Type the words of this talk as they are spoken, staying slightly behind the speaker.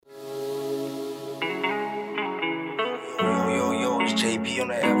JP on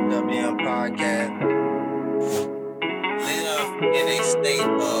the FWM podcast. Live in a state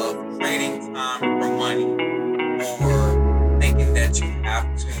of trading time for money or thinking that you have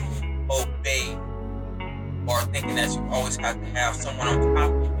to obey or thinking that you always have to have someone on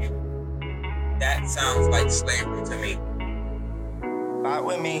top of you. That sounds like slavery to me. Ride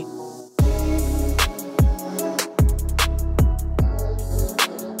with me.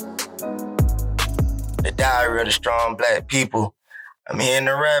 The Diary of the Strong Black People. I'm here in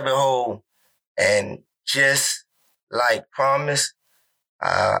the rabbit hole. And just like promised,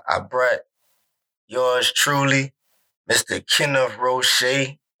 I brought yours truly, Mr. Kenneth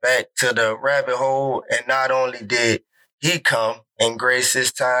Roche, back to the rabbit hole. And not only did he come and grace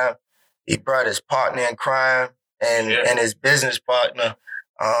his time, he brought his partner in crime and his business partner,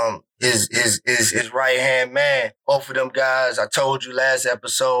 his right-hand man. Both of them guys, I told you last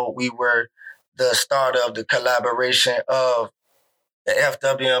episode, we were the starter of the collaboration of the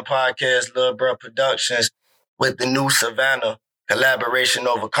FWM podcast, Lil Bruh Productions, with the new Savannah collaboration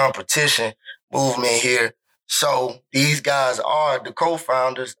over competition movement here. So these guys are the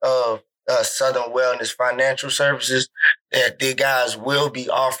co-founders of Southern Wellness Financial Services. That the guys will be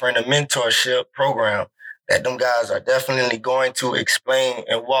offering a mentorship program that them guys are definitely going to explain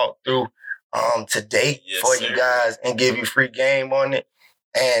and walk through today for you guys and give you free game on it.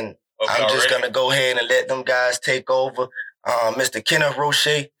 And I'm just going to go ahead and let them guys take over. Mr. Kenneth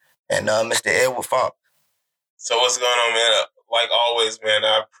Roche and Mr. Edward Fox. So what's going on, man? Like always, man,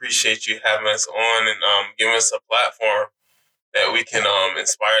 I appreciate you having us on and giving us a platform that we can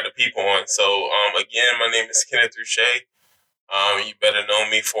inspire the people on. So again, my name is Kenneth Roche. You better know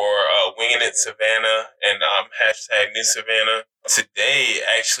me for Winging It Savannah and hashtag New Savannah. Today,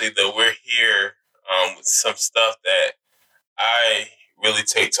 actually, though, we're here with some stuff that I really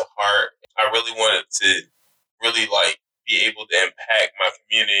take to heart. I really wanted to really be able to impact my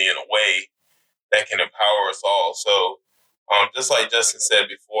community in a way that can empower us all. So just like Justin said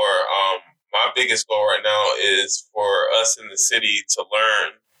before, my biggest goal right now is for us in the city to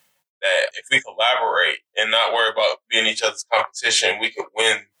learn that if we collaborate and not worry about being each other's competition, we can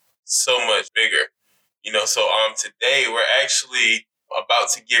win so much bigger. You know, so today we're actually about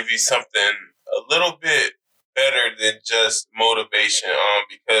to give you something a little bit better than just motivation,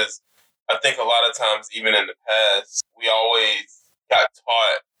 because I think a lot of times, even in the past, we always got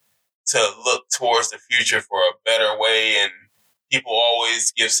taught to look towards the future for a better way, and people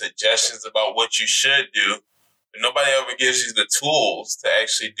always give suggestions about what you should do, but nobody ever gives you the tools to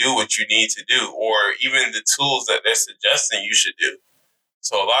actually do what you need to do, or even the tools that they're suggesting you should do.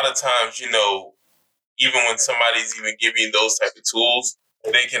 So a lot of times, you know, even when somebody's even giving you those type of tools,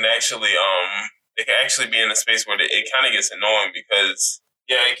 they can actually be in a space where it kind of gets annoying because,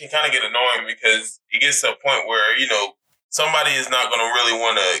 it can kind of get annoying because it gets to a point where, you know, somebody is not going to really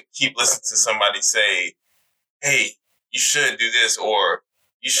want to keep listening to somebody say, hey, you should do this or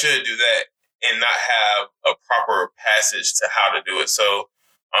you should do that, and not have a proper passage to how to do it. So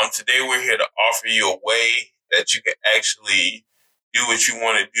today we're here to offer you a way that you can actually do what you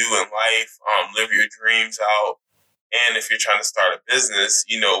want to do in life, live your dreams out. And if you're trying to start a business,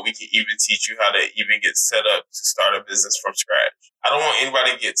 you know, we can even teach you how to even get set up to start a business from scratch. I don't want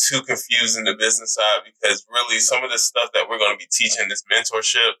anybody to get too confused in the business side, because really some of the stuff that we're going to be teaching this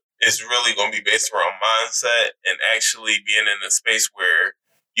mentorship is really going to be based around mindset and actually being in a space where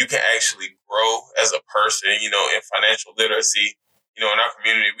you can actually grow as a person, you know, in financial literacy. You know, in our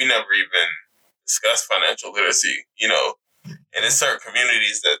community, we never even discuss financial literacy, you know. And in certain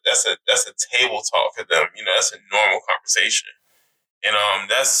communities, that's a table talk for them. You know, that's a normal conversation. And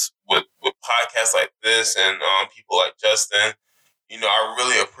that's with podcasts like this and people like Justin. You know, I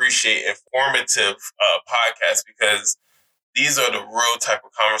really appreciate informative podcasts, because these are the real type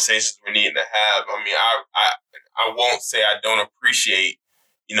of conversations we're needing to have. I mean, I won't say I don't appreciate,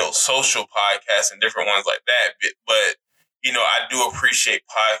 you know, social podcasts and different ones like that, but you know, I do appreciate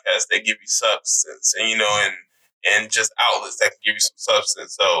podcasts that give you substance, and you know, and just outlets that can give you some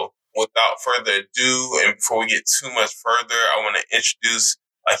substance. So without further ado, and before we get too much further, I want to introduce,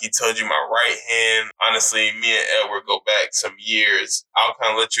 like he told you, my right hand. Honestly, me and Edward go back some years. I'll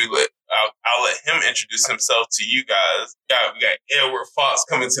kind of I'll let him introduce himself to you guys. We got Edward Fox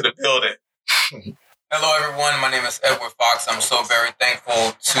coming to the building. Hello, everyone. My name is Edward Fox. I'm so very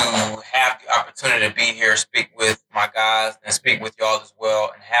thankful to have the opportunity to be here, speak with my guys, and speak with y'all as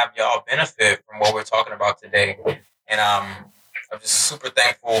well, and have y'all benefit from what we're talking about today. And I'm just super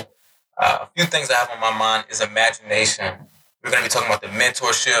thankful. A few things I have on my mind is imagination. We're going to be talking about the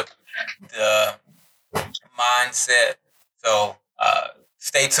mentorship, the mindset. So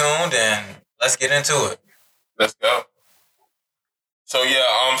stay tuned and let's get into it. Let's go. So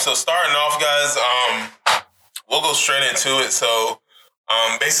yeah, so starting off, guys, we'll go straight into it. So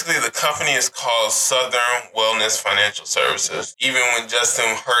basically the company is called Southern Wellness Financial Services. Even when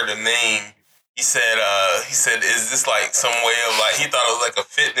Justin heard the name, he said, is this like some way of like, he thought it was like a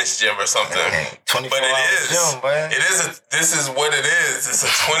fitness gym or something. 24 but it is. Gym, boy. This is what it is. It's a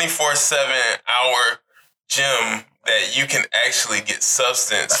 24/7 hour gym that you can actually get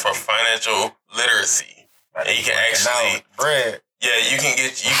substance for financial literacy. And you can actually, bread. Yeah, you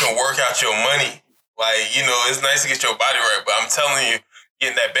can work out your money. Like, you know, it's nice to get your body right, but I'm telling you,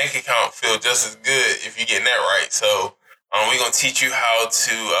 getting that bank account feel just as good if you're getting that right. So we're going to teach you how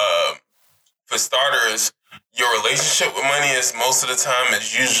to, for starters, your relationship with money is most of the time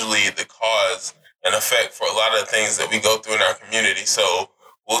is usually the cause and effect for a lot of the things that we go through in our community. So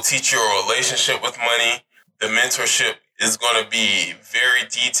we'll teach you a relationship with money. The mentorship is going to be very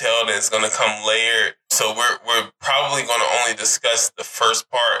detailed and it's going to come layered. So we're probably going to only discuss the first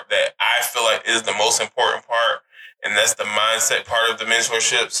part that I feel like is the most important part, and that's the mindset part of the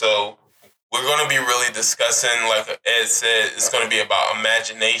mentorship. So we're going to be really discussing, like Ed said, it's going to be about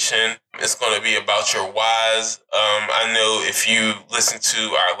imagination. It's going to be about your whys. I know if you listen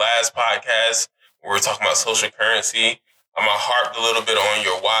to our last podcast, where we're talking about social currency, I harped a little bit on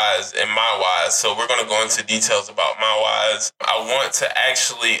your whys and my whys. So we're going to go into details about my whys. I want to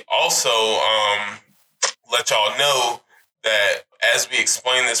actually also let y'all know that as we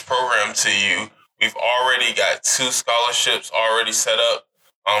explain this program to you, we've already got 2 scholarships already set up.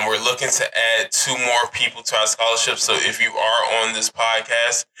 We're looking to add 2 more people to our scholarship. So if you are on this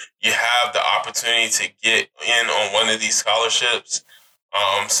podcast, you have the opportunity to get in on one of these scholarships.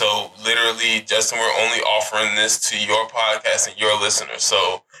 So literally, Justin, we're only offering this to your podcast and your listeners.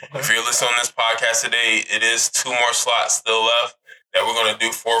 So if you're listening on this podcast today, it is 2 more slots still left that we're going to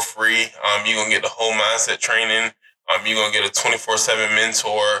do for free. You're going to get the whole mindset training. You're going to get a 24/7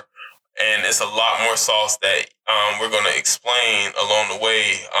 mentor. And it's a lot more sauce that we're going to explain along the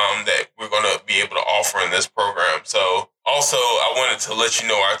way that we're going to be able to offer in this program. So also, I wanted to let you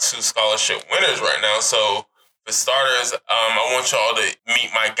know our 2 scholarship winners right now. So for starters, I want y'all to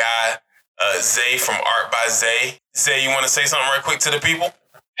meet my guy, Zay from Art by Zay. Zay, you want to say something right quick to the people?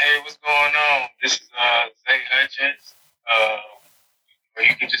 Hey, what's going on? This is Zay Hutchins. Or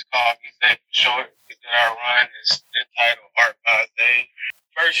you can just call me Zay for short. That I run is entitled Art by Zay.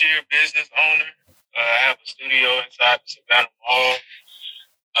 First year business owner. I have a studio inside the Savannah Mall.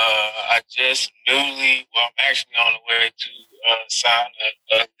 I just I'm actually on the way to sign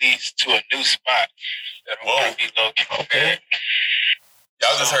a lease to a new spot that I'm going to be located at.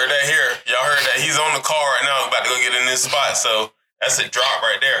 Y'all just heard that here. Y'all heard that. He's on the call right now about to go get a new spot. So that's a drop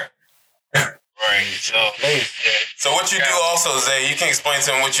right there. Right. So what you do also, Zay, you can explain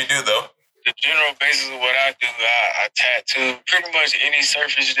to him what you do, though. The general basis of what I do, I tattoo pretty much any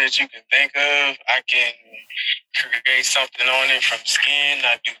surface that you can think of. I can create something on it from skin.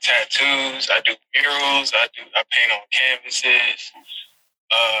 I do tattoos. I do murals. I paint on canvases.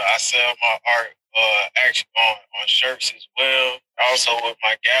 I sell my art actually on shirts as well. Also with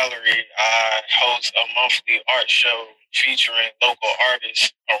my gallery, I host a monthly art show featuring local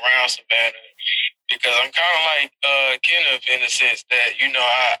artists around Savannah. Because I'm kind of like Kenneth in the sense that,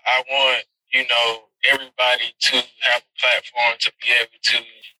 I want, everybody to have a platform to be able to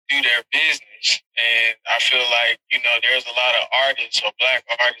do their business. And I feel like, there's a lot of artists or Black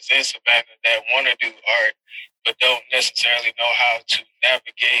artists in Savannah that want to do art, but don't necessarily know how to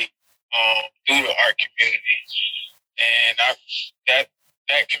navigate through the art community. And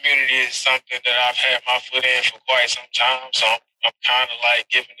that community is something that I've had my foot in for quite some time. So I'm kind of like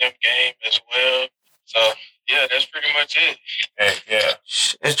giving them game as well. So, yeah, that's pretty much it. Heck yeah.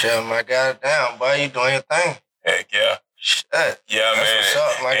 Shit, Jeremiah, got it down, boy. You doing your thing. Heck yeah. Shit. Yeah, that's man. What's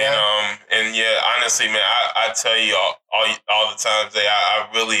up, my guy. And yeah, honestly, man, I tell you all the time, Zay, I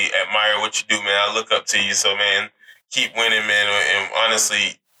really admire what you do, man. I look up to you. So, man, keep winning, man. And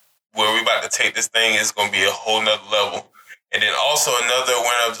honestly, where we about to take this thing is going to be a whole nother level. And then also another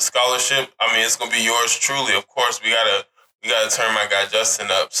winner of the scholarship, it's going to be yours truly. Of course, we gotta turn my guy Justin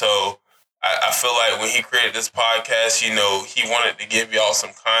up. So I feel like when he created this podcast, he wanted to give y'all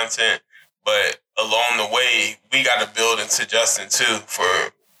some content, but along the way, we got to build into Justin too for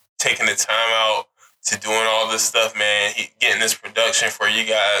taking the time out to doing all this stuff, man. Getting this production for you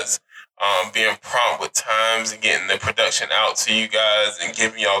guys, being prompt with times and getting the production out to you guys and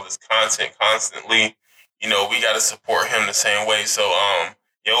giving y'all this content constantly. We got to support him the same way. So,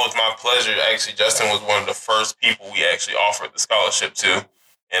 it was my pleasure. Actually, Justin was one of the first people we actually offered the scholarship to.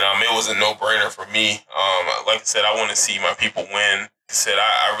 And it was a no-brainer for me. Like I said, I want to see my people win. Like I said,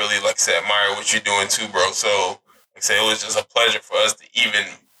 I really, admire what you're doing too, bro. So I say, it was just a pleasure for us to even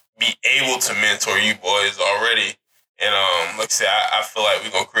be able to mentor you boys already. And like I said, I feel like we're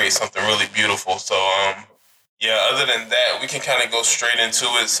gonna create something really beautiful. So yeah, other than that, we can kind of go straight into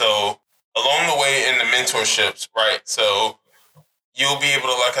it. So along the way in the mentorships, right? So you'll be able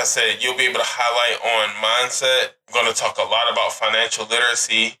to, like I said, you'll be able to highlight on mindset. I'm going to talk a lot about financial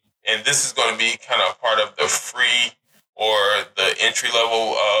literacy, and this is going to be kind of part of the free or the entry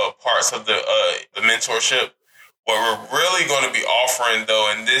level parts of the mentorship. What we're really going to be offering, though,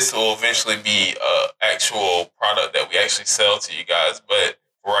 and this will eventually be an actual product that we actually sell to you guys, but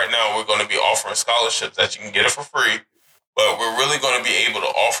for right now, we're going to be offering scholarships that you can get it for free. But we're really going to be able to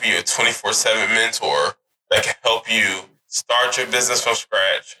offer you a 24/7 mentor that can help you start your business from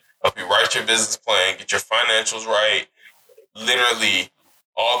scratch, help you write your business plan, get your financials right. Literally,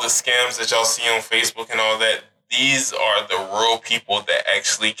 all the scams that y'all see on Facebook and all that, these are the real people that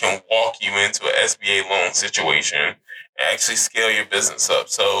actually can walk you into an SBA loan situation and actually scale your business up.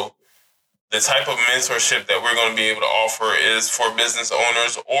 So the type of mentorship that we're going to be able to offer is for business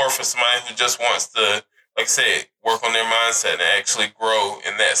owners or for somebody who just wants to, like I said, work on their mindset and actually grow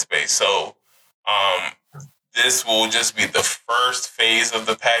in that space. So this will just be the first phase of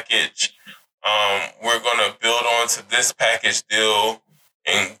the package. We're going to build on to this package deal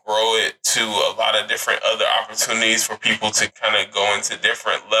and grow it to a lot of different other opportunities for people to kind of go into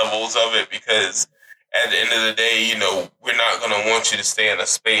different levels of it, because at the end of the day, you know, we're not going to want you to stay in a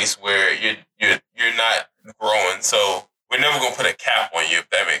space where you're not growing. So we're never going to put a cap on you, if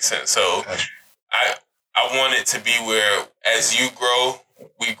that makes sense. So I want it to be where as you grow,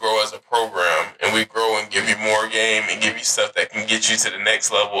 we grow as a program, and we grow and give you more game and give you stuff that can get you to the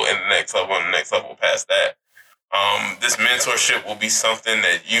next level and the next level and the next level past that. This mentorship will be something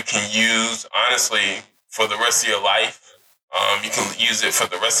that you can use, honestly, for the rest of your life. You can use it for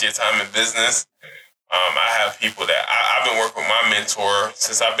the rest of your time in business. I have people that I've been working with my mentor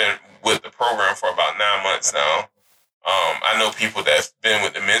since I've been with the program for about 9 months now. I know people that's been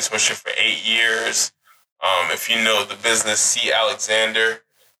with the mentorship for 8 years. If you know the business C. Alexander,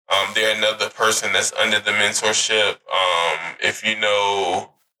 they're another person that's under the mentorship. If you know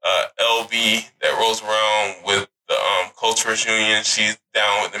LB that rolls around with the Culturist Union, she's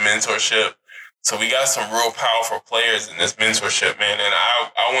down with the mentorship. So we got some real powerful players in this mentorship, man. And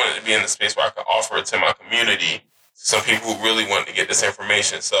I wanted to be in the space where I could offer it to my community, some people who really want to get this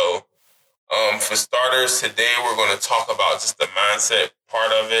information. So for starters, today we're going to talk about just the mindset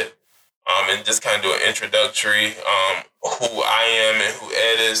part of it. And just kind of do an introductory, who I am and who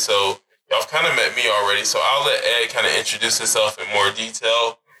Ed is. So y'all kind of met me already. So I'll let Ed kind of introduce himself in more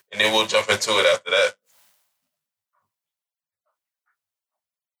detail, and then we'll jump into it after that.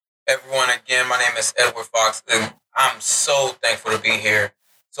 Everyone, again, my name is Edward Fox, and I'm so thankful to be here.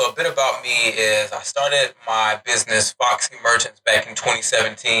 So a bit about me is I started my business, Foxy Merchants, back in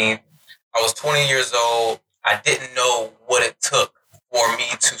 2017. I was 20 years old. I didn't know what it took for me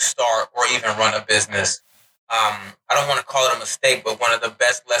to start or even run a business. I don't want to call it a mistake, but one of the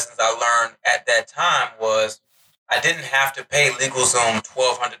best lessons I learned at that time was I didn't have to pay LegalZoom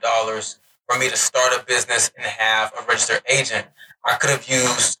 $1,200 for me to start a business and have a registered agent. I could have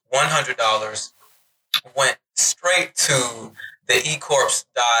used $100, went straight to the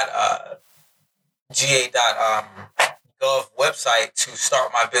ecorps.ga.gov website to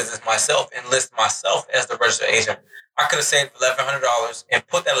start my business myself and list myself as the registered agent. I could have saved $1,100 and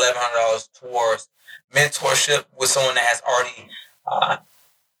put that $1,100 towards mentorship with someone that has already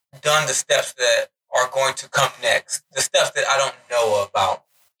done the steps that are going to come next, the steps that I don't know about.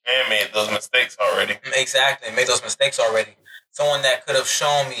 And made those mistakes already. Exactly, made those mistakes already. Someone that could have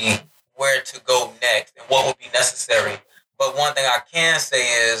shown me where to go next and what would be necessary. But one thing I can say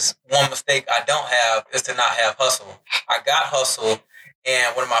is one mistake I don't have is to not have hustle. I got hustle,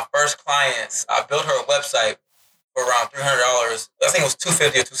 and one of my first clients, I built her a website for around $300. I think it was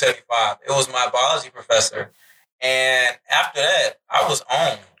 $250 or $275. It was my biology professor, and after that, I was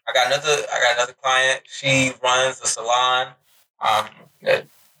on. I got another client. She runs a salon, a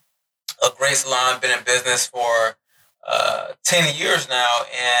great salon. Been in business for 10 years now,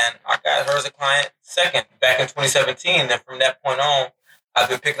 and I got her as a client second back in 2017. And from that point on, I've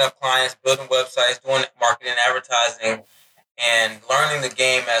been picking up clients, building websites, doing marketing, advertising, and learning the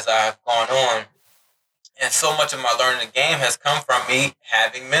game as I've gone on. And so much of my learning the game has come from me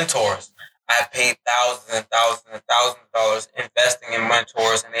having mentors. I've paid thousands and thousands and thousands of dollars investing in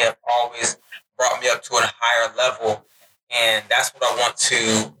mentors, and they have always brought me up to a higher level. And that's what I want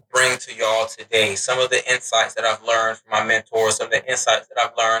to bring to y'all today. Some of the insights that I've learned from my mentors, some of the insights that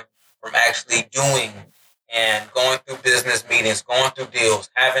I've learned from actually doing and going through business meetings, going through deals,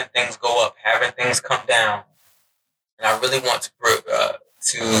 having things go up, having things come down. I really want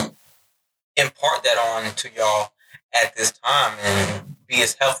to impart that on to y'all at this time and be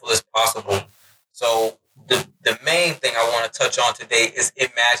as helpful as possible. So the main thing I want to touch on today is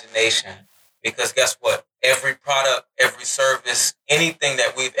imagination. Because guess what? Every product, every service, anything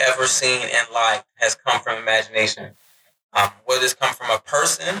that we've ever seen in life has come from imagination. Whether it's come from a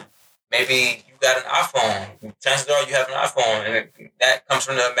person, maybe you got an iPhone. Chances are you have an iPhone, and that comes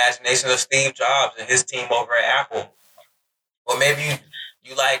from the imagination of Steve Jobs and his team over at Apple. Or maybe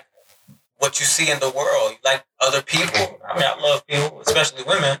you like what you see in the world. You like other people. I mean, I love people, especially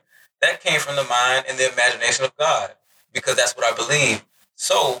women. That came from the mind and the imagination of God, because that's what I believe.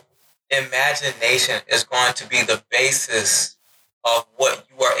 So, imagination is going to be the basis of what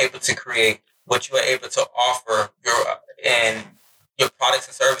you are able to create, what you are able to offer your products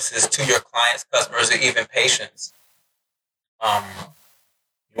and services to your clients, customers, or even patients. You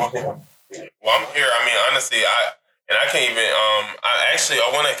want to Well, I'm here. I mean, honestly, I can't even. I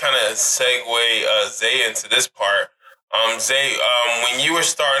want to kind of segue Zay into this part. Zay, when you were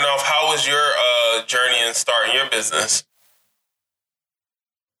starting off, how was your journey in starting your business?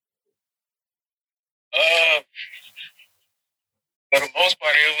 For the most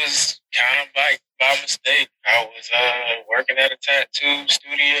part, it was kind of like by mistake. I was working at a tattoo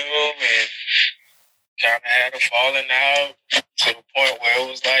studio and kind of had a falling out to the point where it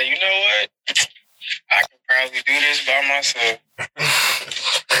was like, you know what? I can probably do this by myself.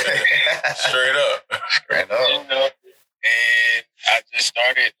 Straight up. Straight up. You know, and I just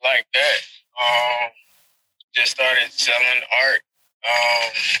started like that. Just started selling art.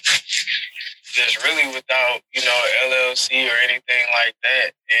 Just really without, LLC or anything like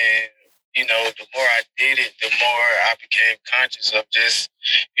that. And, the more I did it, the more I became conscious of just,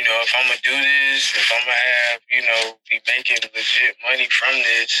 if I'm going to do this, if I'm going to have, be making legit money from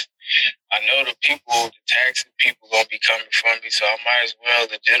this, I know the taxi people going to be coming from me. So I might as well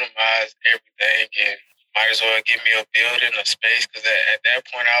legitimize everything and might as well give me a building, a space. Because at that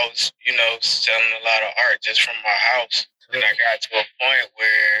point I was, selling a lot of art just from my house. And I got to a point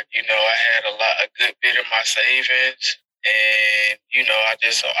where, I had a good bit of my savings. And, I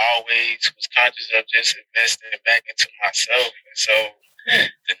just always was conscious of just investing back into myself. And so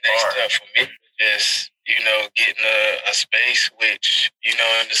the next step for me was just, getting a space, which, in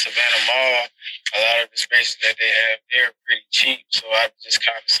the Savannah Mall, a lot of the spaces that they have there are pretty cheap. So I just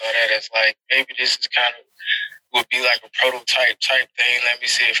kind of saw that as like, maybe this is kind of would be like a prototype type thing. Let me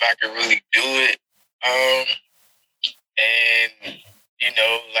see if I can really do it. And,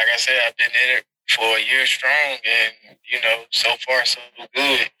 like I said, I've been in it for a year strong and, so far so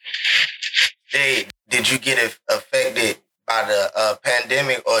good. Hey, did you get affected by the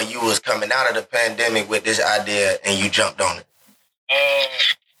pandemic, or you was coming out of the pandemic with this idea and you jumped on it?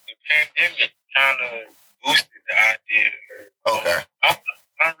 The pandemic kind of boosted the idea. Okay. For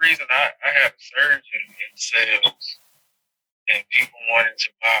some reason, I had a surge in sales and people wanted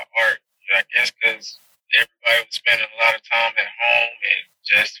to buy art. I guess because everybody was spending a lot of time at home and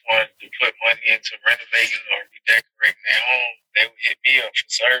just wanted to put money into renovating or redecorating their home. They would hit me up for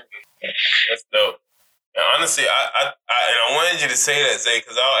service. That's dope. And honestly, I wanted you to say that, Zay,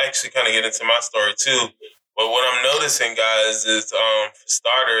 because I'll actually kind of get into my story too. But what I'm noticing, guys, is for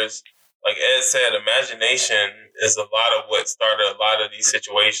starters, like Ed said, imagination is a lot of what started a lot of these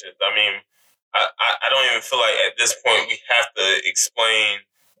situations. I mean, I don't even feel like at this point we have to explain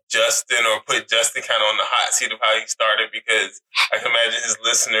Justin or put Justin kind of on the hot seat of how he started, because I can imagine his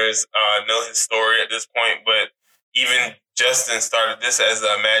listeners know his story at this point. But even Justin started this as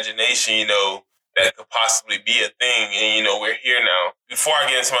an imagination, that could possibly be a thing. And, we're here now. Before I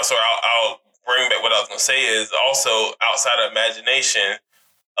get into my story, I'll bring back what I was going to say is also outside of imagination,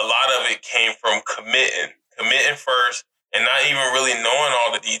 a lot of it came from committing first and not even really knowing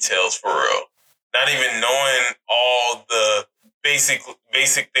all the details for real. Not even knowing all the basic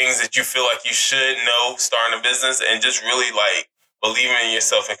things that you feel like you should know starting a business, and just really like believing in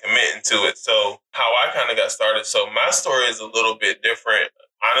yourself and committing to it. So how I kind of got started. So my story is a little bit different,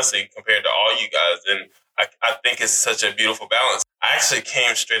 honestly, compared to all you guys. And I think it's such a beautiful balance. I actually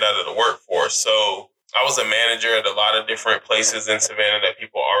came straight out of the workforce. So I was a manager at a lot of different places in Savannah that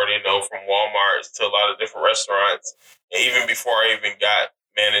people already know, from Walmart to a lot of different restaurants. And even before I even got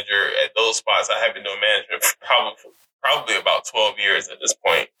manager at those spots, I had been doing management for probably about 12 years at this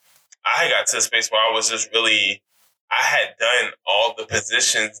point. I got to a space where I was just really, I had done all the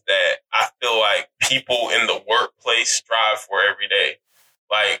positions that I feel like people in the workplace strive for every day.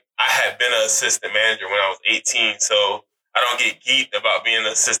 Like, I had been an assistant manager when I was 18, so I don't get geeked about being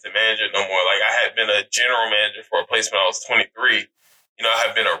an assistant manager no more. Like, I had been a general manager for a place when I was 23. I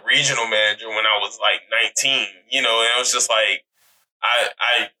had been a regional manager when I was like 19, and it was just like,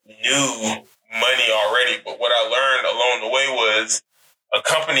 I knew money already, but what I learned along the way was a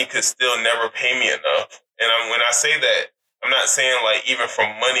company could still never pay me enough. And when I say that, I'm not saying like even from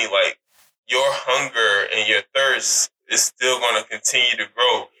money, like your hunger and your thirst is still going to continue to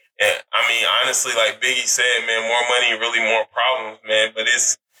grow. And I mean, honestly, like Biggie said, man, more money, really more problems, man. But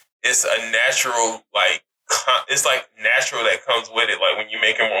it's a natural, like, it's like natural that comes with it. Like when you're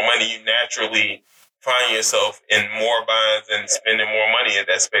making more money, you naturally find yourself in more binds and spending more money in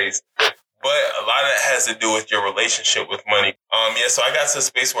that space. But a lot of that has to do with your relationship with money. So I got to a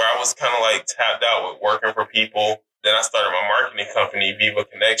space where I was kind of like tapped out with working for people. Then I started my marketing company, Viva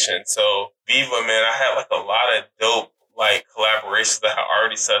Connection. So Viva, man, I had like a lot of dope like collaborations that I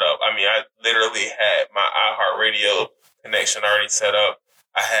already set up. I mean, I literally had my iHeartRadio connection already set up.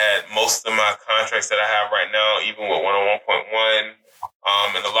 I had most of my contracts that I have right now, even with 101.1.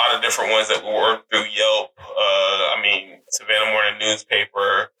 And a lot of different ones that we work through Yelp. Savannah Morning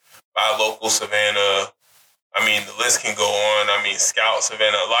Newspaper, Buy Local Savannah. I mean, the list can go on. I mean, Scout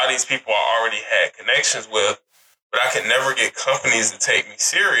Savannah. A lot of these people I already had connections with, but I could never get companies to take me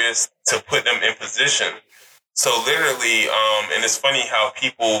serious to put them in position. So literally, and it's funny how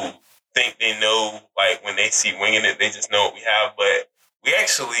people think they know, like when they see Winging It, they just know what we have. But we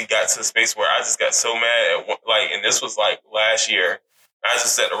actually got to a space where I just got so mad at, and this was like last year. I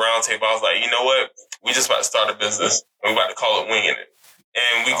just sat at the round table. I was like, you know what? We just about to start a business, and we about to call it Winging It.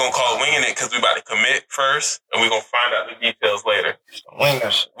 And we gonna call it Winging It because we about to commit first, and we gonna find out the details later.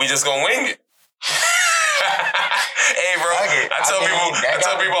 Wingers. We just gonna wing it. Hey, bro, I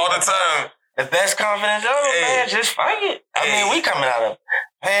tell people all the time. The best confidence ever, man. Just fight it. I mean, we coming out of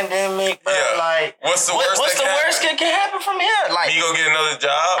pandemic, but like, what's the worst that can happen from here? Like, you go get another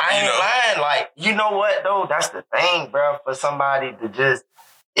job. I ain't lying. Like, you know what though? That's the thing, bro. For somebody to just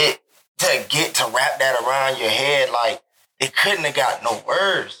to wrap that around your head, like it couldn't have got no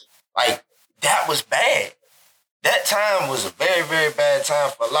worse. Like that was bad. That time was a very, very bad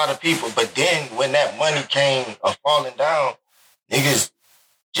time for a lot of people. But then when that money came falling down, niggas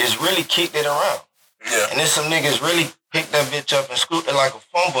just really kicked it around. Yeah. And then some niggas really picked that bitch up and scooped it like a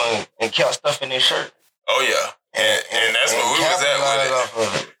fumble and kept stuff in their shirt. Oh, yeah. And that's where we was at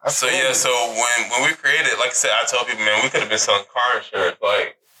with it. So when we created, like I said, I told people, man, we could have been selling car insurance.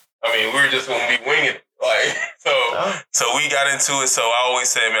 Like, I mean, we were just going to be winging it. Like, so we got into it. So I always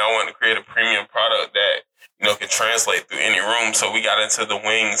said, man, I wanted to create a premium product that, can translate through any room. So we got into the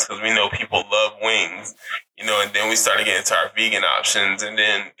wings because we know people love wings, and then we started getting into our vegan options and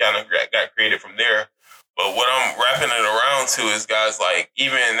then kind of got created from there. But what I'm wrapping it around to is, guys, like,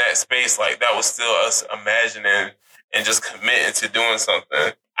 even in that space, like, that was still us imagining and just committing to doing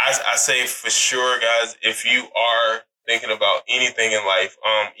something. I say for sure, guys, if you are thinking about anything in life,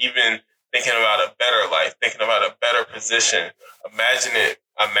 even thinking about a better life, thinking about a better position, imagining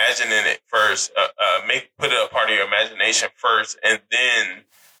it first, put it a part of your imagination first, and then,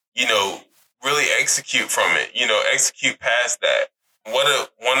 really execute from it, execute past that. One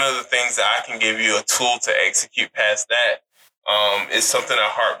of the things that I can give you a tool to execute past that is something I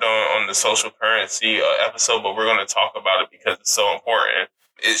harped on the social currency episode, but we're going to talk about it because it's so important.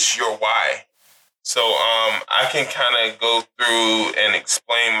 It's your why. So I can kind of go through and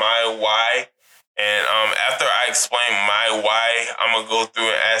explain my why. And after I explain my why, I'm going to go through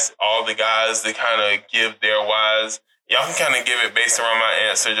and ask all the guys to kind of give their whys. Y'all can kind of give it based around my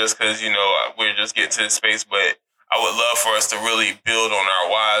answer just because, we're just getting to the space. But I would love for us to really build on our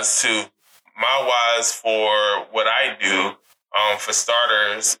whys too. My whys for what I do, for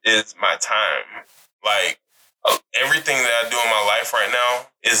starters, is my time. Like, everything that I do in my life right now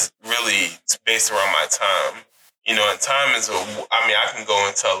is really based around my time. And time is, I can go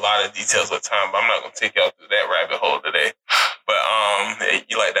into a lot of details with time, but I'm not going to take y'all through that rabbit hole today. But,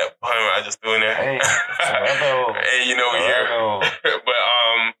 you like that pun I just threw in there? Hey, hey,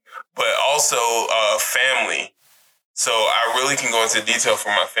 but also, family. So I really can go into detail for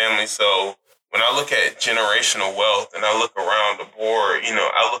my family. So when I look at generational wealth and I look around the board,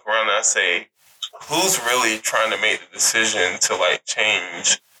 I look around and I say, who's really trying to make the decision to like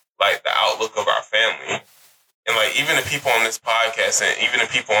change like the outlook of our family? And like even the people on this podcast and even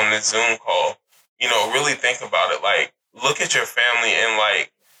the people on this Zoom call, really think about it. Like, look at your family and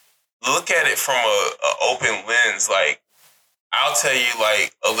like look at it from a open lens. Like, I'll tell you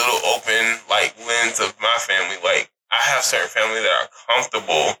like a little open like lens of my family. Like, I have certain family that are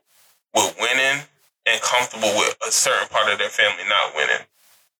comfortable with winning and comfortable with a certain part of their family not winning.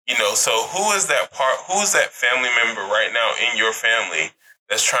 So who is that family member right now in your family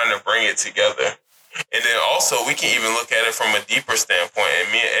that's trying to bring it together? And then also, we can even look at it from a deeper standpoint.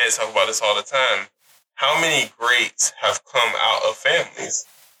 And me and Ed talk about this all the time. How many greats have come out of families?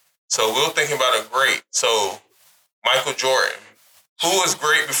 So we'll think about a great. So Michael Jordan. Who was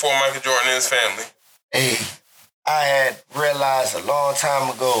great before Michael Jordan and his family? Hey, I had realized a long time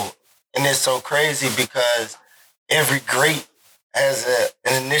ago, and it's so crazy because every great has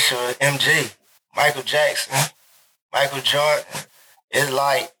an initial MJ. Michael Jackson, Michael Jordan. It's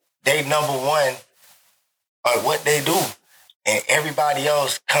like they number one on what they do, and everybody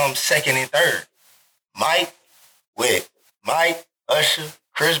else comes second and third. Mike, Usher,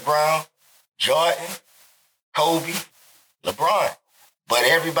 Chris Brown, Jordan, Kobe, LeBron. But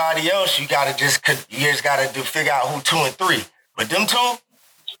everybody else, you just gotta figure out who 2 and 3. But them two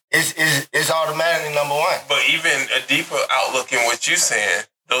is automatically number one. But even a deeper outlook in what you're saying,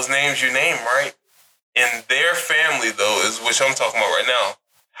 those names you name, right? In their family, though, is what I'm talking about right now.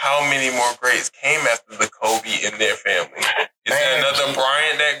 How many more greats came after the Kobe in their family? Is there another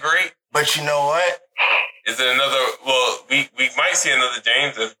Bryant that great? But you know what? Is there another? Well, we might see another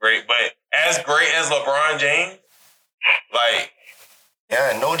James that's great, but as great as LeBron James, like.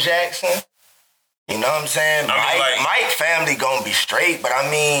 Yeah, no Jackson. You know what I'm saying? Mike family gonna be straight, but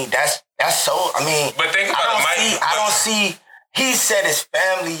I mean that's so. I mean, but think about it, I don't see. He set his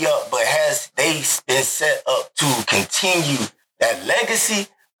family up, but has they been set up to continue that legacy?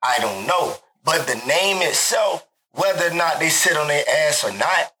 I don't know. But the name itself, whether or not they sit on their ass or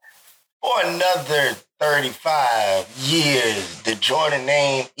not, for another 35 years, the Jordan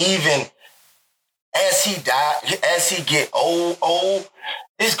name, even as he die, as he get old,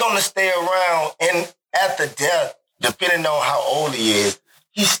 it's gonna stay around. And after death, depending on how old he is,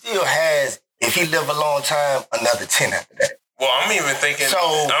 he still has, if he live a long time, another 10 after that. Well, I'm even thinking so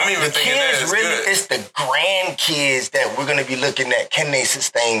that kids really, good. It's the grandkids that we're gonna be looking at. Can they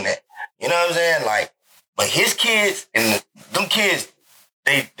sustain that? You know what I'm saying? Like, but his kids and them kids,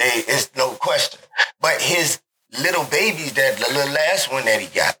 they it's no question. But his little babies, the little last one that he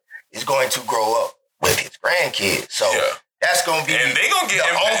got, is going to grow up with his grandkids. So that's gonna be, and they gonna get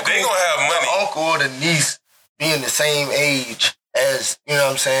impact. They gonna have money. The uncle or the niece being the same age as, you know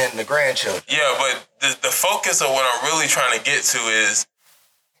what I'm saying, the grandchildren. Yeah, but the focus of what I'm really trying to get to is,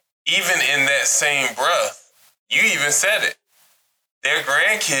 even in that same breath, you even said it. Their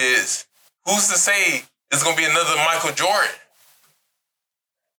grandkids, who's to say it's gonna be another Michael Jordan?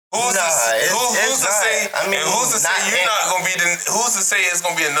 Who's to say? I mean, and who's to say you're not gonna be who's to say it's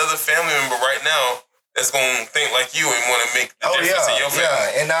gonna be another family member right now that's gonna think like you and want to make the difference in your family?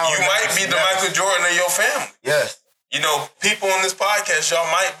 Yeah, and you might be the Michael Jordan of your family. Yes. You know, people on this podcast, y'all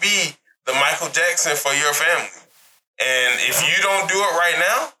might be the Michael Jackson for your family. And if you don't do it right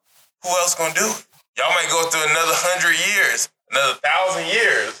now, who else gonna do it? Y'all might go through another 100 years, another 1,000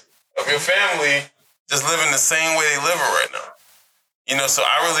 years of your family just living the same way they live it right now. You know, so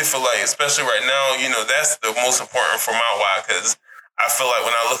I really feel like, especially right now, you know, that's the most important for my why, because I feel like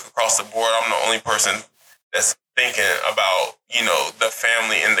when I look across the board, I'm the only person that's thinking about, you know, the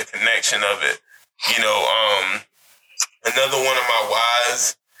family and the connection of it. You know, another one of my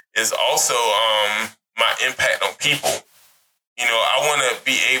whys is also my impact on people. You know, I want to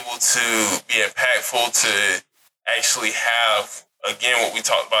be able to be impactful to actually have, again, what we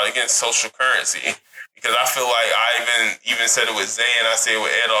talked about, again, social currency. Because I feel like I even said it with Zay and I say it with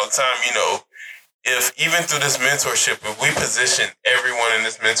Ed all the time, you know, if even through this mentorship, if we position everyone in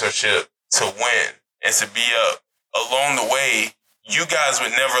this mentorship to win and to be up along the way, you guys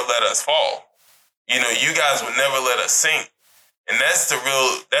would never let us fall. You know, you guys would never let us sink. And that's the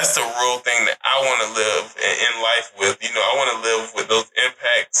real thing that I want to live in life with. You know, I want to live with those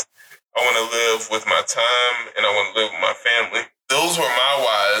impacts. I want to live with my time and I want to live with my family. Those were my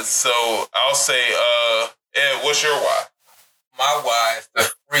whys. So I'll say, Ed, what's your why? My why is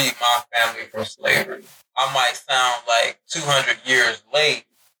to free my family from slavery. I might sound like 200 years late,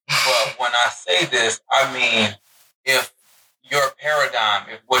 but when I say this, I mean, if your paradigm,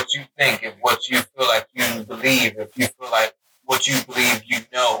 if what you think, if what you feel like you believe, if you feel like what you believe you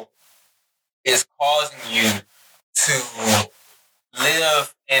know is causing you to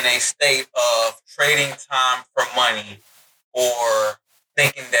live in a state of trading time for money or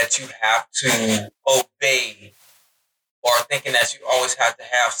thinking that you have to obey or thinking that you always have to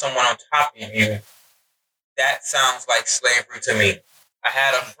have someone on top of you, that sounds like slavery to me. I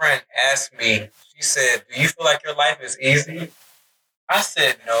had a friend ask me, she said, "Do you feel like your life is easy?" I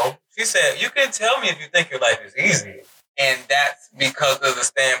said, "No." She said, "You can tell me if you think your life is easy." And that's because of the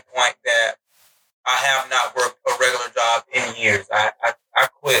standpoint that I have not worked a regular job in years. I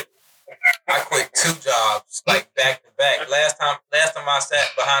quit 2 jobs, like back to back. Last time I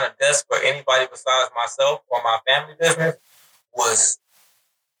sat behind a desk for anybody besides publicized myself or my family business was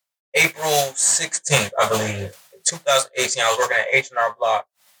April 16th, I believe, 2018. I was working at H&R Block,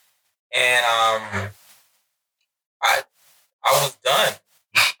 and I was done.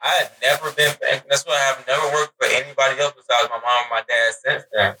 I had never been, and that's why I have never worked for anybody else besides my mom and my dad since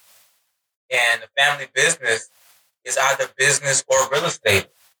then. And the family business is either business or real estate.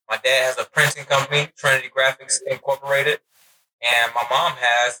 My dad has a printing company, Trinity Graphics Incorporated, and my mom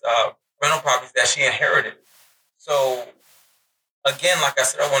has rental properties that she inherited. So, again, like I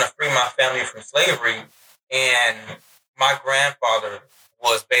said, I want to free my family from slavery. And my grandfather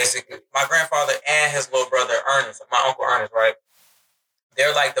was basically, my grandfather and his little brother Ernest, my uncle Ernest, right?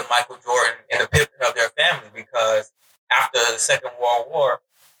 They're like the Michael Jordan and the Pippen of their family, because after the Second World War,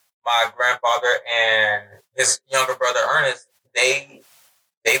 my grandfather and his younger brother Ernest, they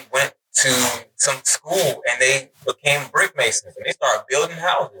went to some school and they became brick masons and they started building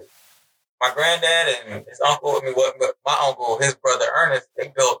houses. My granddad and his uncle, my uncle, his brother Ernest,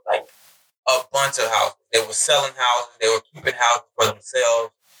 they built like a bunch of houses. They were selling houses, they were keeping houses for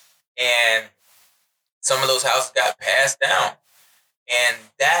themselves, and some of those houses got passed down. And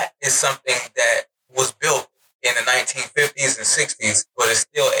that is something that was built in the 1950s and 60s, but is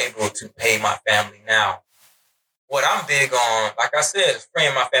still able to pay my family now. What I'm big on, like I said, is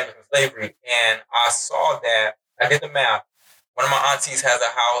freeing my family from slavery. And I saw that, I did the math. One of my aunties has a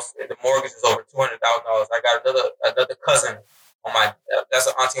house, and the mortgage is over $200,000. I got another cousin on my, that's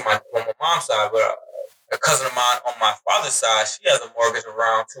an auntie on my mom's side, but a cousin of mine on my father's side, she has a mortgage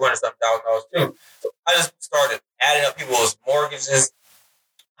around $200,000 too. So I just started adding up people's mortgages,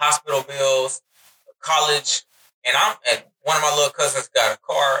 hospital bills, college, and one of my little cousins got a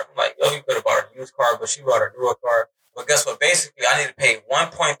car. I'm like, yo, you could have bought a used car, but she bought a newer car. But guess what? Basically, I need to pay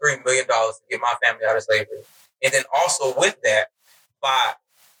 $1.3 million to get my family out of slavery. And then also with that, by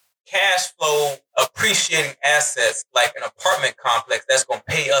cash flow appreciating assets like an apartment complex that's going to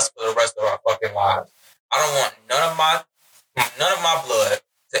pay us for the rest of our fucking lives. I don't want none of my blood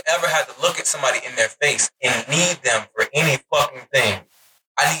to ever have to look at somebody in their face and need them for any fucking thing.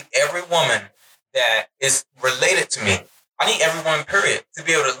 I need every woman that is related to me. I need every woman, period, to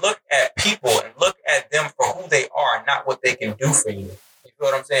be able to look at people and look at them for who they are, not what they can do for you. You feel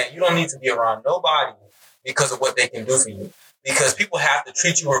what I'm saying? You don't need to be around nobody because of what they can do for you. Because people have to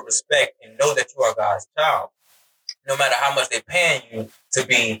treat you with respect and know that you are God's child, no matter how much they're paying you to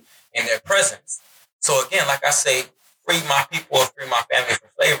be in their presence. So again, like I say, free my people or free my family from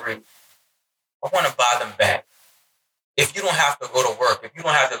slavery. I want to buy them back. If you don't have to go to work, if you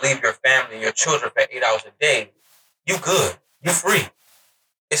don't have to leave your family and your children for 8 hours a day, you good. You free.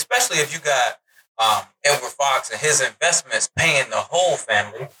 Especially if you got Edward Fox and his investments paying the whole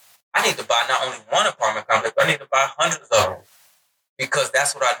family. I need to buy not only one apartment complex, but I need to buy hundreds of them. Because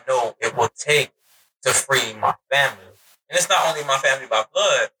that's what I know it will take to free my family. And it's not only my family by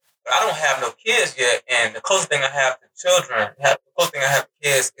blood, but I don't have no kids yet. And the closest thing I have to children, the closest thing I have to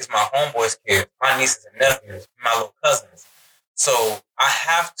kids is my homeboys' kids, my nieces and nephews, my little cousins. So I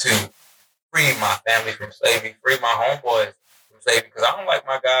have to free my family from slavery, free my homeboys from slavery, because I don't like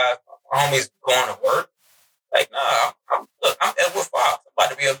my guys, my homies going to work. Like, nah, I'm Edward Fox. I'm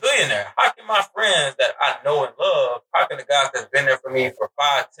about to be a billionaire. How can my friends that I know and love, how can the guys that's been there for me for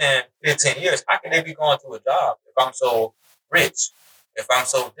 5, 10, 15 years, how can they be going to a job if I'm so rich, if I'm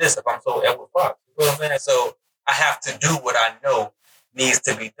so this, if I'm so Edward Fox? You know what I'm saying? So I have to do what I know needs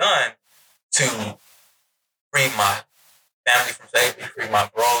to be done to free my family from slavery, free my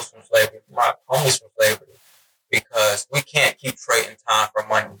bros from slavery, my homies from slavery, because we can't keep trading time for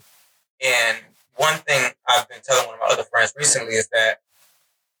money. And one thing I've been telling one of my other friends recently is that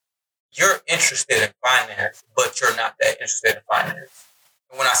you're interested in finance, but you're not that interested in finance.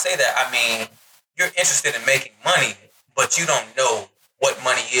 And when I say that, I mean you're interested in making money, but you don't know what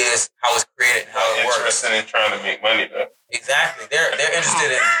money is, how it's created, and how it works. Interested in trying to make money, though. Exactly. They're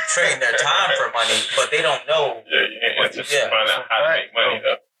interested in trading their time for money, but they don't know. You're interested in finding out how to make money,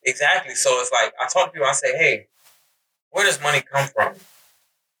 though. Exactly. So it's like, I talk to people, I say, hey, where does money come from?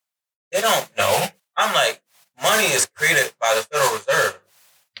 They don't know. I'm like, money is created by the Federal Reserve.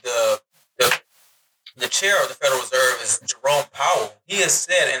 The chair of the Federal Reserve is Jerome Powell. He has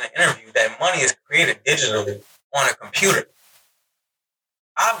said in an interview that money is created digitally on a computer.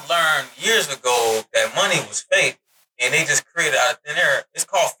 I've learned years ago that money was fake and they just created out of thin air. It's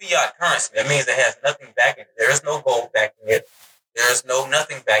called fiat currency. That means it has nothing backing it. There is no gold backing it. There is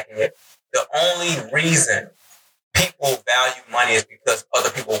nothing backing it. The only reason people value money is because other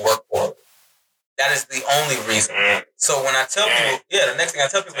people work for it. That is the only reason. So when I tell people, the next thing I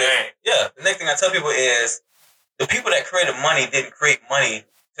tell people is the people that created money didn't create money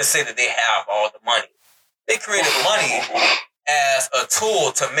to say that they have all the money. They created money as a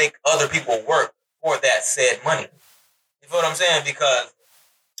tool to make other people work for that said money. You feel what I'm saying? Because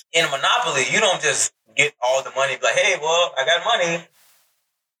in Monopoly, you don't just get all the money, like, hey, well, I got money.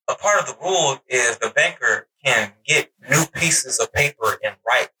 A part of the rule is the banker can get new pieces of paper and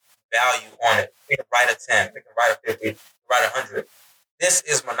write value on it. They can write a 10, they can write a 50, write 100. This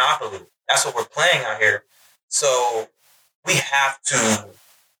is Monopoly. That's what we're playing out here. So we have to,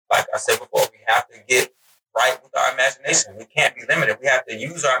 like I said before, we have to get right with our imagination. We can't be limited. We have to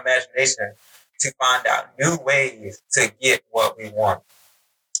use our imagination to find out new ways to get what we want.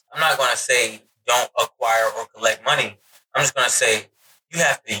 I'm not going to say don't acquire or collect money. I'm just going to say you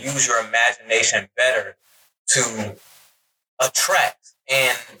have to use your imagination better to attract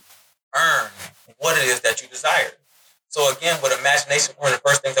and earn what it is that you desire. So again, with imagination, one of the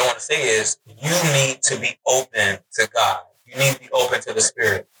first things I want to say is you need to be open to God. You need to be open to the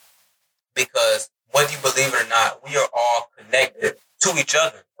Spirit. Because whether you believe it or not, we are all connected to each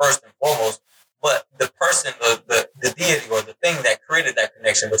other, first and foremost. But the person, the deity or the thing that created that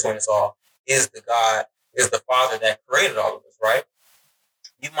connection between us all is the God, is the Father that created all of us, right?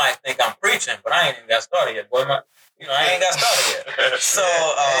 You might think I'm preaching, but I ain't even got started yet. Boy, I ain't got started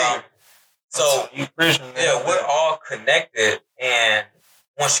yet. So you preaching, yeah, we're all connected. And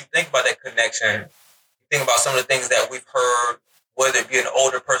once you think about that connection, you think about some of the things that we've heard, whether it be an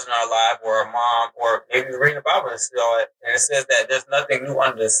older person in our life or a mom, or maybe you're reading the Bible and it says that there's nothing new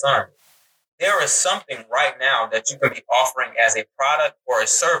under the sun. There is something right now that you can be offering as a product or a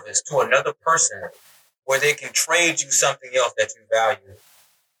service to another person where they can trade you something else that you value.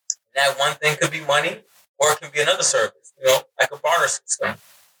 That one thing could be money, or it can be another service, like a barter system.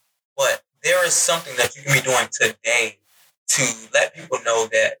 But there is something that you can be doing today to let people know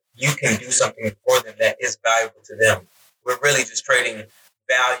that you can do something for them that is valuable to them. We're really just trading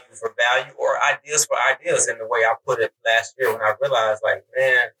value for value or ideas for ideas, in the way I put it last year when I realized, like,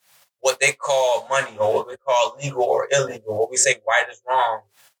 man, what they call money or what we call legal or illegal, what we say right is wrong,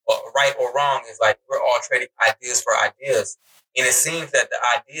 or right or wrong, is like we're all trading ideas for ideas. And it seems that the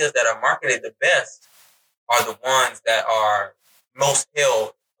ideas that are marketed the best are the ones that are most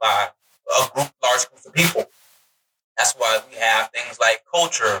held by large groups of people. That's why we have things like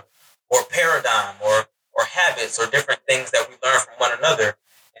culture or paradigm or habits or different things that we learn from one another.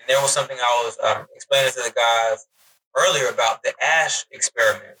 And there was something I was explaining to the guys earlier about the Asch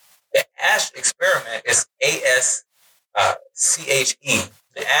experiment. The Asch experiment is ASCHE.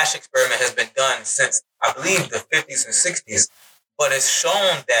 The Asch experiment has been done since, I believe, the 50s and 60s. But it's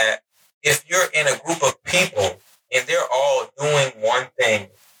shown that if you're in a group of people and they're all doing one thing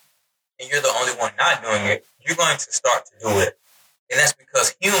and you're the only one not doing it, you're going to start to do it. And that's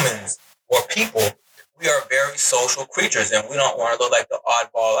because humans or people, we are very social creatures and we don't want to look like the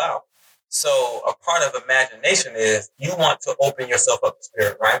oddball out. So a part of imagination is you want to open yourself up to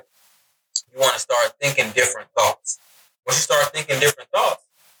spirit, right? You want to start thinking different thoughts. Once you start thinking different thoughts,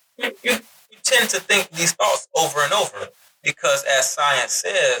 you tend to think these thoughts over and over. Because as science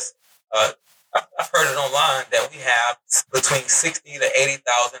says, I've heard it online that we have between 60 to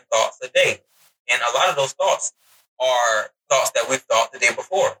 80,000 thoughts a day. And a lot of those thoughts are thoughts that we've thought the day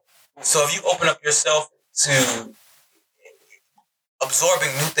before. So if you open up yourself to absorbing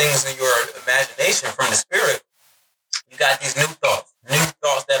new things in your imagination from the spirit, you got these new thoughts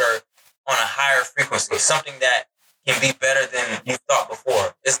that are on a higher frequency, something that can be better than you thought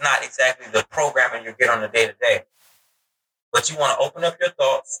before. It's not exactly the programming you get on the day-to-day. But you want to open up your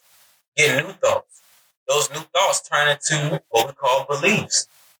thoughts, get new thoughts. Those new thoughts turn into what we call beliefs.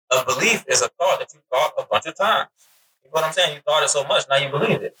 A belief is a thought that you thought a bunch of times. You know what I'm saying? You thought it so much, now you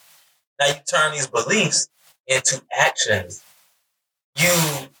believe it. Now you turn these beliefs into actions.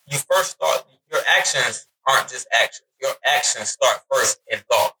 You first thought your actions aren't just actions. Your actions start first in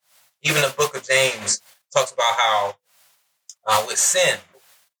thought. Even the book of James talks about how with sin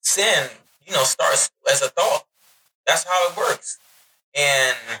starts as a thought. That's how it works.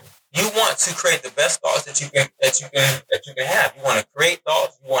 And you want to create the best thoughts that you can have. You want to create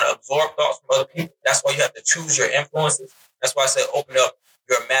thoughts. You want to absorb thoughts from other people. That's why you have to choose your influences. That's why I said open up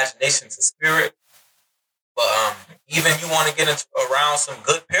your imagination to spirit. But even you want to get around some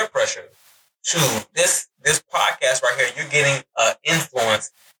good peer pressure. Shoot, this podcast right here, you're getting an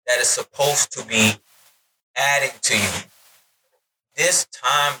influence that is supposed to be adding to you. This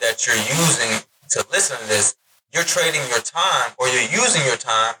time that you're using to listen to this, you're trading your time, or you're using your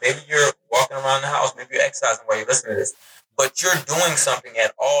time. Maybe you're walking around the house, maybe you're exercising while you're listening to this, but you're doing something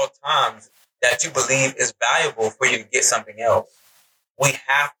at all times that you believe is valuable for you to get something else. We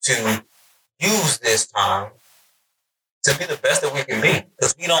have to use this time to be the best that we can be,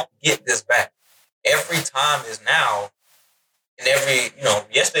 because we don't get this back. Every time is now, and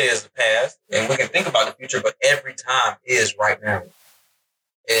yesterday is the past, and we can think about the future, but every time is right now.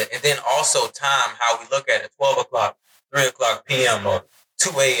 And then also time, how we look at it, 12 o'clock, 3 o'clock p.m. or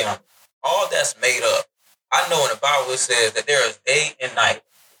 2 a.m., all that's made up. I know in the Bible it says that there is day and night.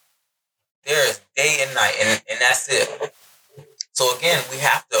 There is day and night, and that's it. So again, we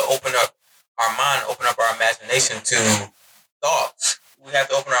have to open up our mind, open up our imagination to thoughts. We have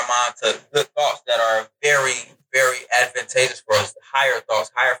to open our mind to good thoughts that are very, very advantageous for us. Higher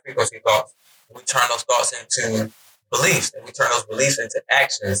thoughts, higher frequency thoughts. We turn those thoughts into beliefs, and we turn those beliefs into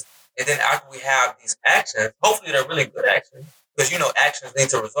actions. And then after we have these actions, hopefully they're really good actions, because actions lead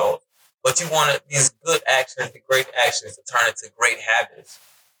to results. But you want these good actions, the great actions, to turn into great habits.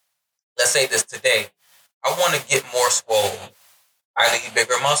 Let's say this today. I want to get more swole. I need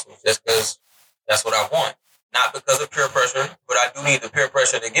bigger muscles just because that's what I want. Not because of peer pressure, but I do need the peer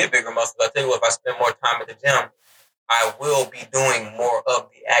pressure to get bigger muscles. I tell you what, if I spend more time at the gym, I will be doing more of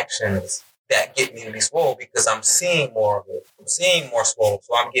the actions that get me to be swole, because I'm seeing more of it. I'm seeing more swole.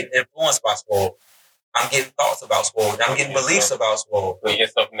 So I'm getting influenced by swole. I'm getting thoughts about swole. I'm getting beliefs about swole. Put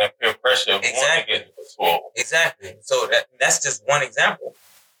yourself in that peer pressure of wanting to get swole. Exactly. So that's just one example.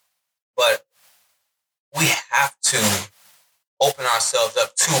 But we have to open ourselves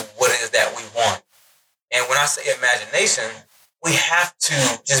up to what it is that we want. And when I say imagination, we have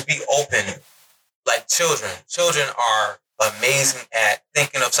to just be open like children. Children are amazing at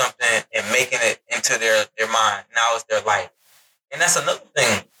thinking of something and making it into their mind. Now it's their life. And that's another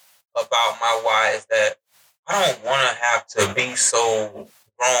thing about my why, is that I don't want to have to be so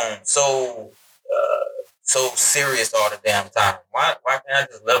grown, so serious all the damn time. Why can't I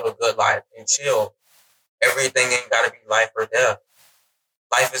just live a good life and chill? Everything ain't got to be life or death.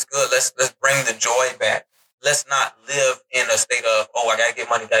 Life is good. Let's bring the joy back. Let's not live in a state of, I gotta get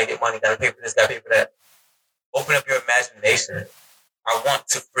money, gotta pay for this, gotta pay for that. Open up your imagination. I want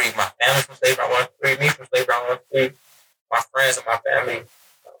to free my family from slavery. I want to free me from slavery. I want to free my friends and my family,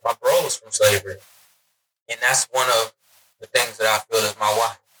 my bros, from slavery. And that's one of the things that I feel is my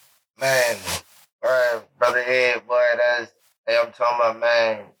why. Man, all right, Brother Ed, boy, I'm talking about,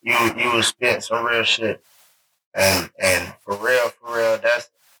 man, you was spitting some real shit. And for real, that's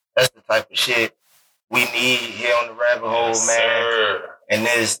the type of shit we need here on the Rabbit Hole, man. Sir. And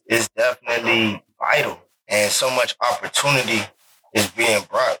it's definitely vital. And so much opportunity is being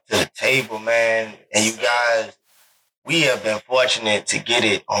brought to the table, man. And you guys, we have been fortunate to get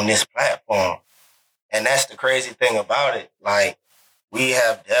it on this platform. And that's the crazy thing about it. Like, we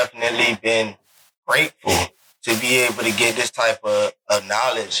have definitely been grateful to be able to get this type of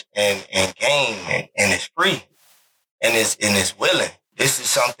knowledge and gain, and it's free. And it's willing. This is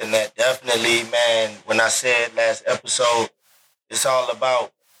something that definitely, man, when I said last episode, it's all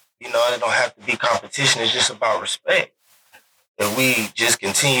about, it don't have to be competition. It's just about respect. If we just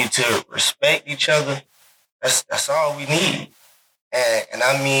continue to respect each other, that's all we need. And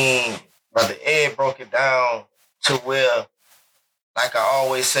I mean, Brother Ed broke it down to where, like I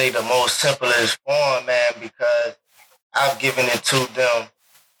always say, the most simplest form, man, because I've given it to them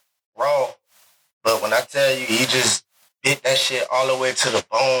raw. But when I tell you, he just bit that shit all the way to the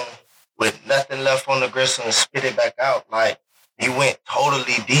bone with nothing left on the gristle and spit it back out. Like, he went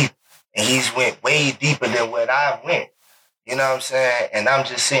totally deep, and he's went way deeper than what I went. You know what I'm saying? And I'm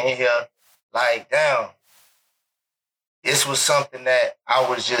just sitting here like, damn, this was something that I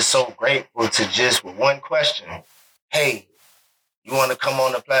was just so grateful to, just with one question. Hey, you want to come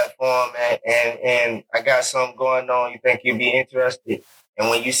on the platform and I got something going on. You think you'd be interested? And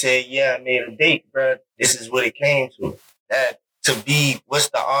when you said, yeah, I made a date, bro, this is what it came to. That to be, what's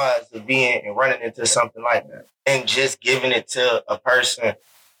the odds of being and running into something like that? And just giving it to a person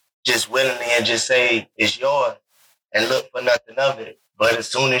just willingly and just say, it's yours, and look for nothing of it. But as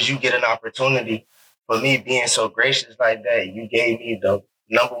soon as you get an opportunity, for me being so gracious like that, you gave me the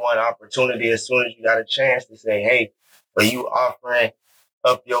number one opportunity as soon as you got a chance to say, hey, for you offering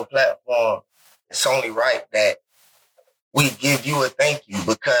up your platform, it's only right that we give you a thank you,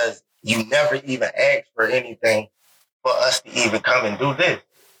 because you never even asked for anything for us to even come and do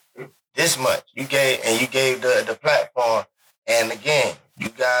this much. You gave the platform. And again, you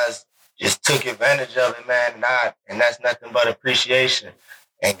guys just took advantage of it, man. And that's nothing but appreciation.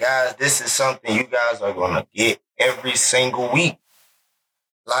 And guys, this is something you guys are going to get every single week.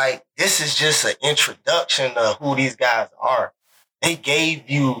 Like, this is just an introduction of who these guys are. They gave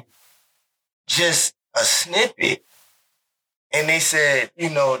you just a snippet. And they said,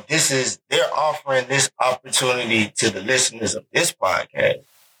 they're offering this opportunity to the listeners of this podcast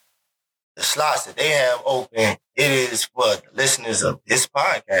the slots that they have open, it is for the listeners of this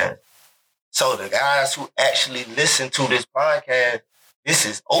podcast. So the guys who actually listen to this podcast, this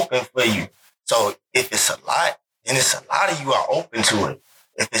is open for you. So if it's a lot, then it's a lot of you are open to it.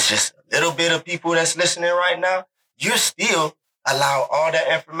 If it's just a little bit of people that's listening right now, you're still allowed all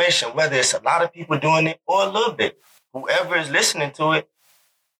that information, whether it's a lot of people doing it or a little bit. Whoever is listening to it,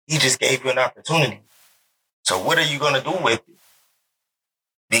 he just gave you an opportunity. So what are you going to do with it?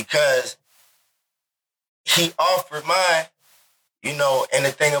 Because he offered mine, and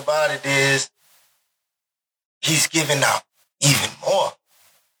the thing about it is he's giving out even more.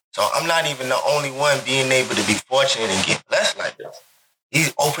 So I'm not even the only one being able to be fortunate and get blessed like this.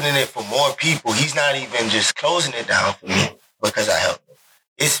 He's opening it for more people. He's not even just closing it down for me because I helped him.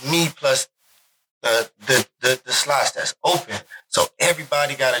 It's me plus the slots that's open. So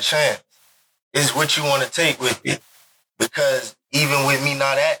everybody got a chance. It's what you want to take with it. Because even with me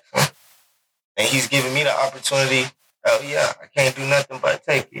not asking, and he's giving me the opportunity, hell yeah, I can't do nothing but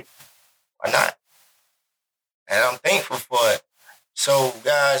take it. Why not? And I'm thankful for it. So,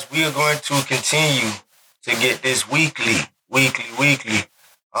 guys, we are going to continue to get this weekly.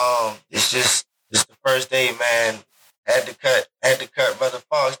 It's the first day, man. Had to cut Brother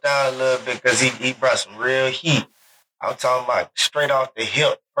Fox down a little bit because he brought some real heat. I'm talking about straight off the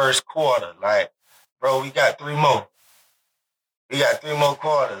hip first quarter. Like, bro, we got 3 more. We got 3 more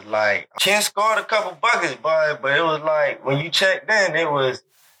quarters. Like, Ken scored a couple buckets, boy, but it was like, when you checked in, it was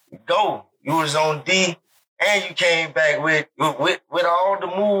go. You was on D, and you came back with all the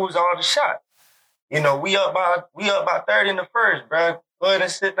moves, all the shots. We up by 30 in the first, bro. Go ahead and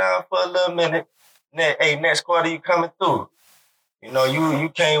sit down for a little minute. Hey, next quarter you coming through. You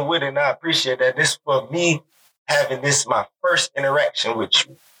came with it, and I appreciate that. This for me having this my first interaction with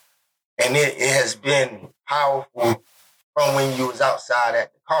you. And it has been powerful from when you was outside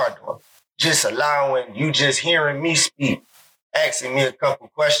at the car door. Just allowing you, just hearing me speak, asking me a couple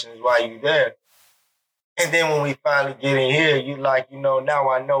questions while you there. And then when we finally get in here, you like, now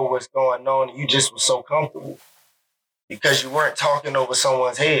I know what's going on. And you just was so comfortable because you weren't talking over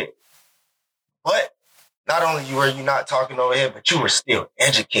someone's head. But not only were you not talking over head, but you were still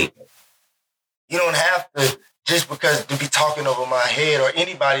educating. You don't have to, just because to be talking over my head or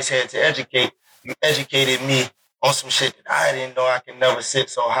anybody's head to educate, you educated me on some shit that I didn't know I could never sit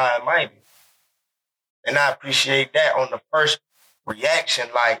so high and mighty. And I appreciate that on the first reaction,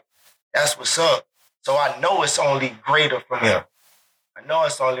 like, that's what's up. So I know it's only greater from here.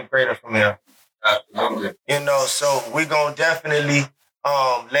 Absolutely. So we're going to definitely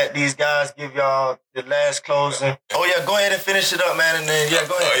let these guys give y'all the last closing. Oh, yeah, go ahead and finish it up, man. And then, yeah,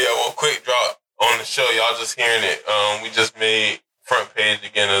 go ahead. Well, quick drop on the show. Y'all just hearing it. We just made front page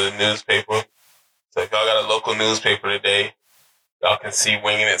again of the newspaper. So if y'all got a local newspaper today, y'all can see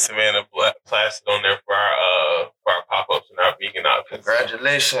Winging It Savannah plastered on there for our pop-ups and our vegan options.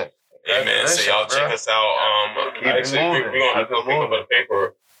 Congratulations. Yeah, man. So y'all check us out. We're going to have to go pick up the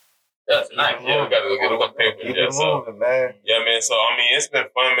paper. That's nice. Yeah, we got to go get the paper. Keep it moving, man. Yeah, man. So, it's been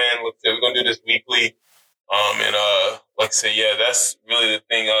fun, man. Look, we're going to do this weekly. And like I said, yeah, that's really the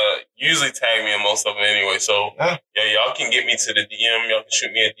thing. Usually tag me in most of it anyway. So, yeah, y'all can get me to the DM. Y'all can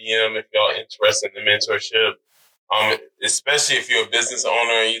shoot me a DM if y'all interested in the mentorship. Especially if you're a business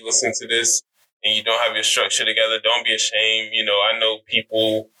owner and you listen to this and you don't have your structure together, don't be ashamed. I know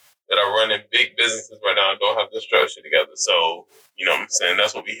people that are running big businesses right now don't have the structure together. So, what I'm saying?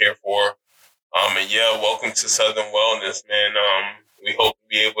 That's what we're here for. And yeah, welcome to Southern Wellness, man. We hope to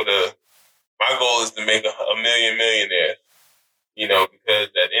be able to, my goal is to make a million millionaires, because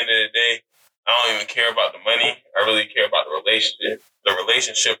at the end of the day, I don't even care about the money. I really care about the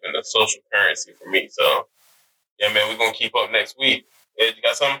relationship and the social currency for me. So, yeah, man, we're going to keep up next week. Ed, you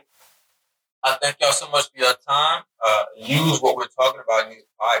got something? I thank y'all so much for your time. Use what we're talking about in these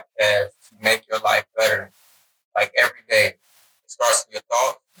podcasts to make your life better. Like every day, it starts with your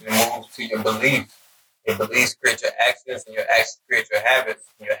thoughts and it moves to your beliefs. Your beliefs create your actions, and your actions create your habits,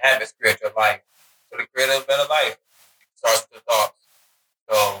 and your habits create your life. So to create a better life, it starts with your thoughts.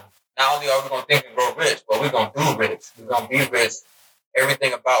 So not only are we going to think and grow rich, but we're going to do rich. We're going to be rich.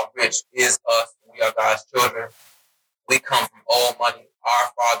 Everything about rich is us. We are God's children. We come from old money.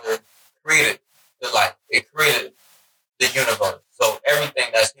 Our Father created the life. It created the universe. So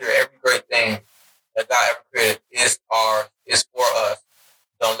everything that's here, every great thing that God ever created is for us.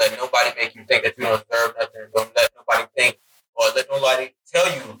 Don't let nobody make you think that you don't deserve nothing. Don't let nobody think or let nobody tell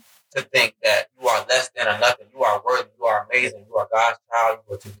you to think that you are less than or nothing. You are worthy. You are amazing. You are God's child.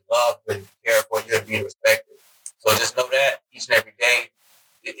 You are to be loved. You are to be cared for. You are to be respected. So just know that each and every day,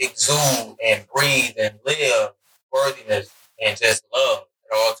 exude and breathe and live worthiness and just love at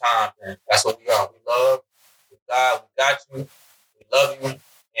at all times. And that's what we are. We love God. We got you. We love you.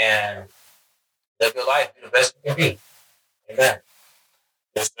 And live your life. Be the best you can be. Amen.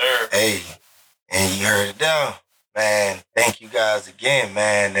 Yes, sir. Hey, and you heard it down. Man, thank you guys again,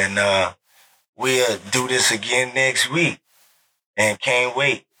 man. And we'll do this again next week. And can't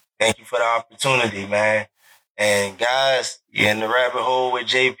wait. Thank you for the opportunity, man. And guys, you're in the rabbit hole with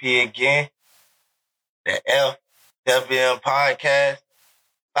JP again. The FWM Podcast.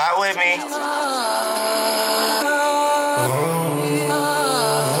 Bye with me.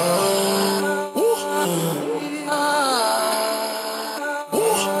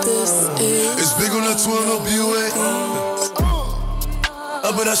 It's big on that 12 WA.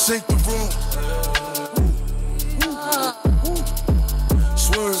 Up and I shake the room.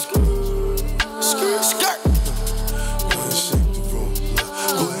 Swerve. Skirt. Go ahead and shake the room.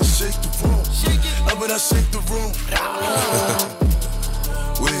 Go ahead and shake the room. Up and I shake the room.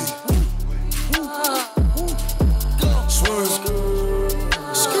 Wait. Swerve.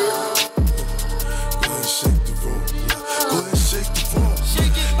 Skirt. Go ahead and shake the room. Go ahead and shake the room.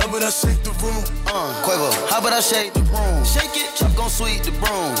 How about I shake the room? Quavo, how about I shake the room? Shake it, Chuck gon' sweep the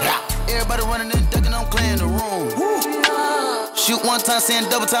broom. Everybody running and ducking, I'm clearing the room. Shoot one time, saying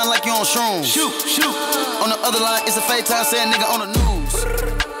double time like you on shrooms. Shoot. On the other line, it's a fake time, saying nigga on the news.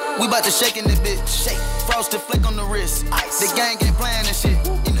 We bout to shake in this bitch. Shake. Frosted flake on the wrist. Ice. The gang ain't playing this shit.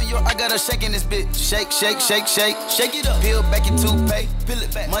 In New York, I got her shaking this bitch. Shake. Shake it up. Peel back your toothpaste. Peel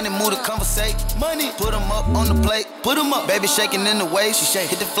it back. Money move to conversate. Money. Put them up on the plate. Put them up. Baby shaking in the waist. She shake.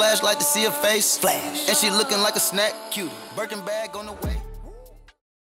 Hit the flashlight to see her face. Flash. And she looking like a snack. Cute. Birkin bag on the way.